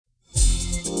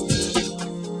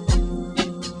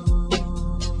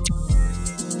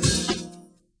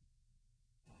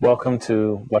Welcome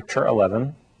to Lecture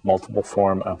 11, Multiple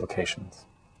Form Applications.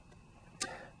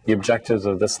 The objectives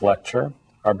of this lecture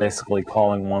are basically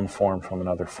calling one form from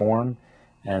another form,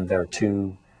 and there are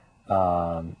two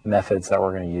methods that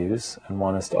we're going to use, and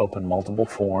one is to open multiple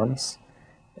forms,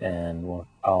 and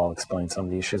I'll explain some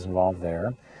of the issues involved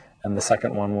there, and the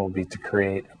second one will be to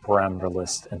create a parameter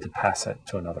list and to pass it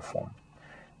to another form.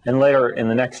 And later in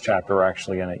the next chapter, we're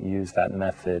actually going to use that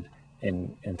method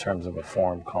in terms of a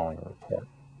form calling a report,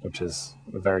 which is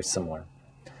very similar.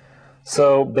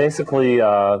 So basically,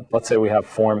 let's say we have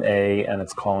form A and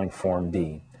it's calling form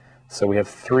B. So we have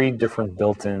three different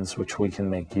built-ins which we can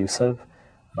make use of.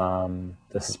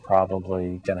 This is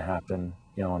probably going to happen,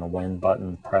 on a when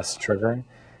button press trigger.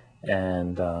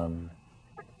 And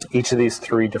each of these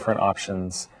three different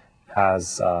options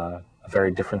has a very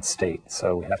different state,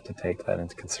 so we have to take that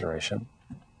into consideration.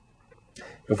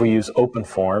 If we use open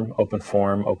form opens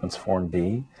form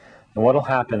B. And what will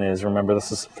happen is, remember,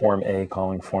 this is form A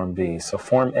calling form B. So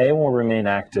form A will remain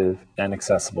active and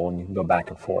accessible, and you can go back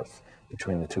and forth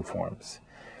between the two forms.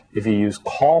 If you use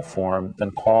call form,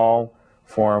 then call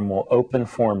form will open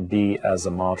form B as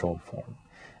a module form.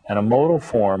 And a modal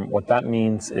form, what that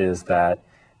means is that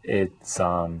it's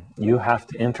you have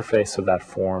to interface with that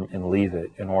form and leave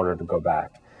it in order to go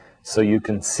back. So you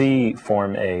can see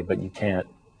form A, but you can't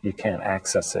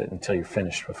access it until you're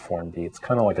finished with form B. It's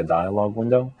kind of like a dialog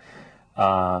window.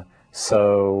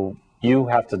 So you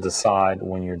have to decide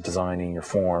when you're designing your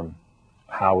form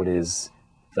how it is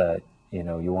that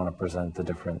you want to present the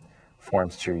different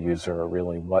forms to your user, or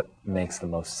really what makes the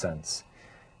most sense.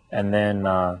 And then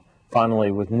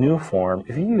finally, with new form,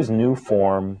 if you use new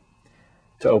form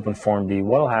to open form B,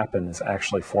 what will happen is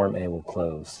actually form A will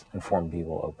close and form B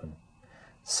will open.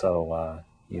 So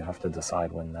you have to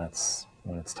decide when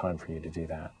it's time for you to do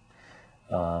that.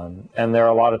 And there are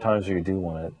a lot of times where you do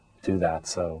want to do that,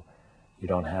 so you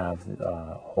don't have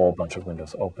a whole bunch of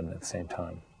windows open at the same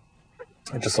time.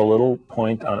 Just a little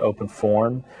point on open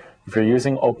form. If you're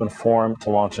using open form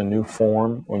to launch a new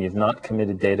form when you've not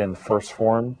committed data in the first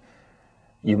form,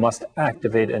 you must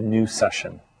activate a new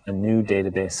session, a new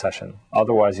database session.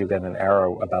 Otherwise, you'll get an error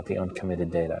about the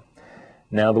uncommitted data.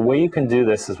 Now, the way you can do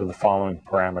this is with the following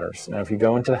parameters. Now, if you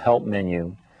go into the Help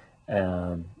menu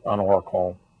on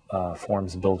Oracle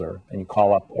Forms Builder, and you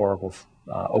call up Oracle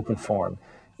Open Form,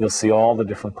 you'll see all the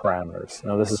different parameters.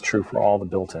 Now, this is true for all the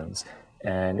built-ins.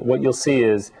 And what you'll see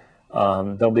is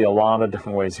there'll be a lot of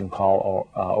different ways you can call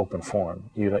Open Form.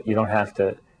 You don't have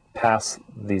to pass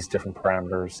these different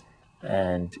parameters,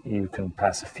 and you can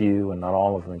pass a few and not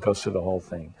all of them. It goes through the whole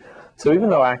thing. So even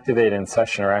though activate and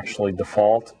session are actually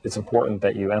default, it's important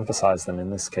that you emphasize them in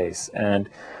this case. And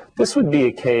this would be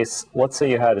a case, let's say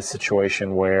you had a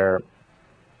situation where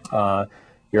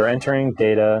you're entering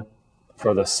data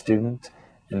for the student,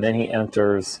 and then he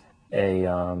enters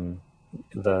the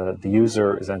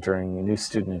user is entering new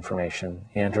student information.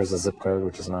 He enters a zip code,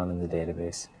 which is not in the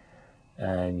database,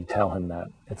 and you tell him that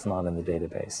it's not in the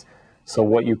database. So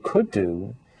what you could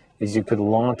do is you could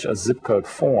launch a zip code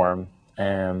form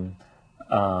and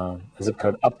a zip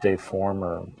code update form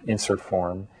or insert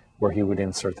form where he would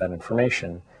insert that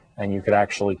information, and you could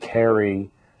actually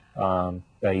carry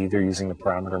either using the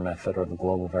parameter method or the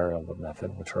global variable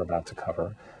method, which we're about to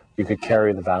cover. You could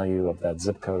carry the value of that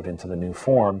zip code into the new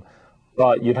form,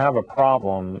 but you'd have a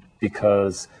problem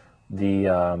because the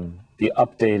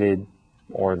updated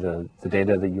or the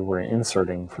data that you were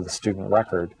inserting for the student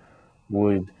record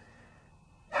would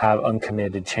have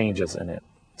uncommitted changes in it.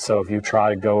 So if you try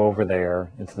to go over there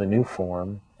into the new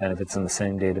form, and if it's in the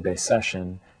same database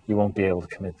session, you won't be able to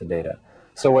commit the data.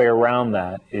 So a way around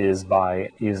that is by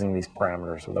using these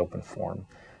parameters with open form.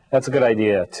 That's a good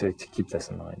idea to keep this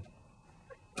in mind.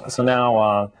 So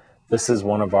now this is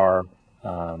one of our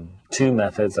two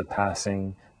methods of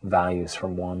passing values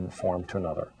from one form to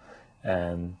another.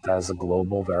 And that is a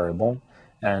global variable.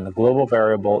 And the global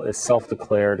variable is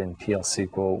self-declared in PL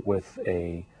SQL with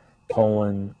a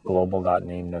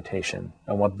 :global.name notation.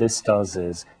 And what this does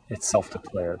is it's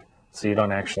self-declared. So you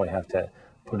don't actually have to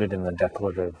put it in the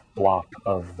declarative block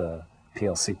of the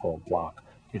PL SQL block.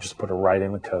 You just put it right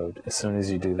in the code. As soon as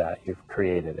you do that, you've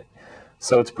created it.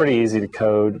 So it's pretty easy to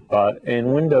code, but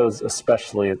in Windows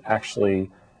especially, it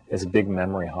actually is a big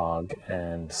memory hog,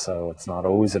 and so it's not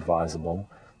always advisable.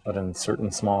 But in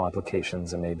certain small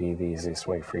applications, it may be the easiest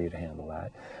way for you to handle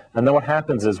that. And then what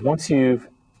happens is once you've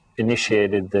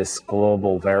initiated this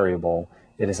global variable,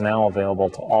 it is now available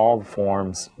to all the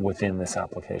forms within this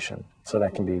application. So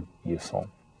that can be useful.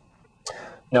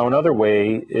 Now, another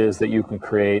way is that you can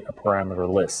create a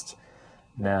parameter list.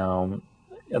 Now,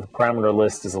 the parameter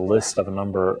list is a list of a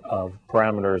number of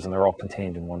parameters, and they're all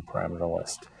contained in one parameter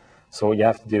list. So what you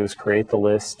have to do is create the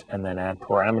list and then add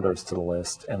parameters to the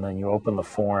list, and then you open the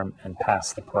form and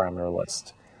pass the parameter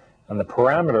list. And the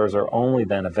parameters are only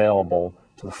then available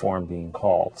to the form being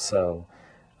called. So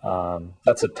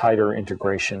that's a tighter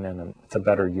integration, and it's a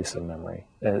better use of memory.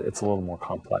 It's a little more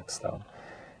complex, though.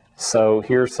 So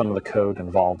here's some of the code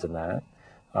involved in that.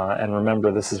 And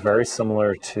remember, this is very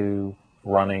similar to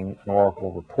running an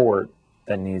Oracle report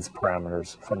that needs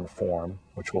parameters from the form,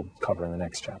 which we'll cover in the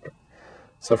next chapter.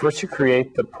 So first you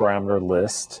create the parameter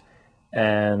list,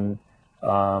 and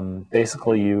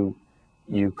basically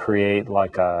you create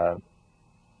like a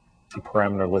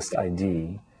parameter list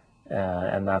ID,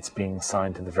 and that's being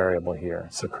assigned to the variable here.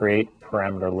 So create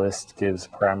parameter list gives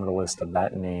parameter list of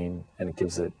that name, and it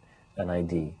gives it an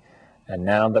ID. And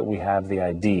now that we have the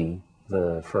ID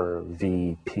for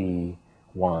VP1,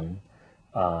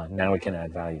 now we can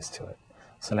add values to it.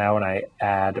 So now when I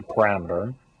add a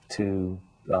parameter to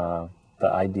the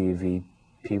ID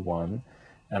VP1,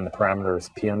 and the parameter is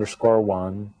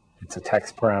P_1, it's a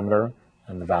text parameter,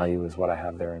 and the value is what I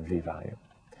have there in VValue.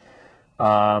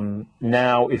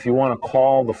 Now, if you want to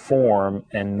call the form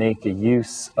and make a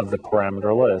use of the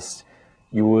parameter list,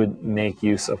 you would make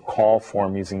use of call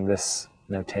form using this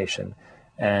notation.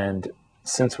 And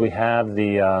since we have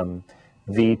the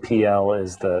VPL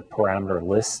is the parameter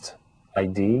list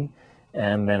ID,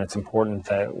 and then it's important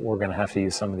that we're going to have to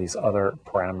use some of these other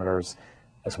parameters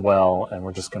as well, and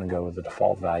we're just going to go with the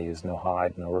default values: no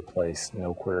hide, no replace,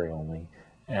 no query only.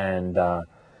 And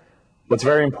what's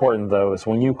very important, though, is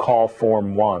when you call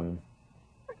form 1,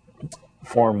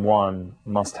 form 1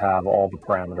 must have all the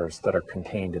parameters that are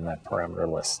contained in that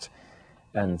parameter list.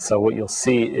 And so what you'll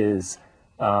see is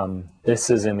this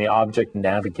is in the Object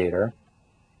Navigator,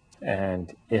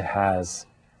 and it has,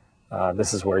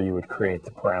 this is where you would create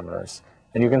the parameters.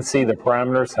 And you can see the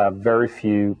parameters have very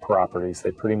few properties.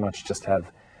 They pretty much just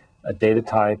have a data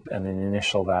type and an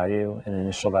initial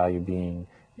value being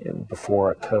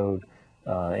before a code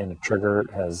in a trigger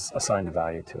has assigned a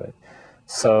value to it.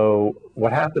 So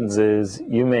what happens is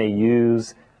you may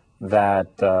use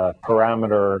that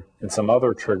parameter in some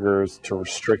other triggers to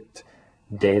restrict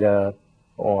data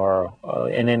or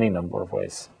in any number of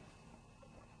ways.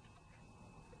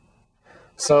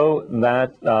 So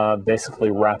that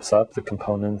basically wraps up the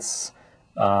components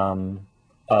of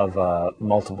a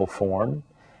multiple form.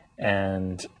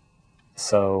 And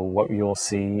so what you'll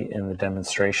see in the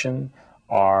demonstration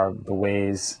are the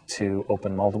ways to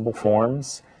open multiple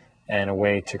forms and a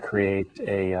way to create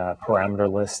a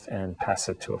parameter list and pass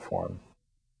it to a form.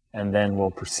 And then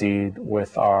we'll proceed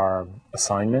with our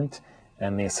assignment,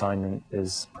 and the assignment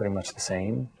is pretty much the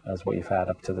same as what you've had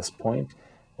up to this point.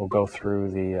 We'll go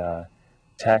through the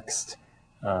text,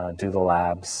 do the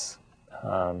labs,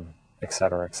 et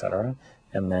cetera,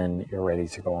 and then you're ready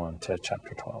to go on to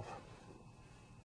Chapter 12.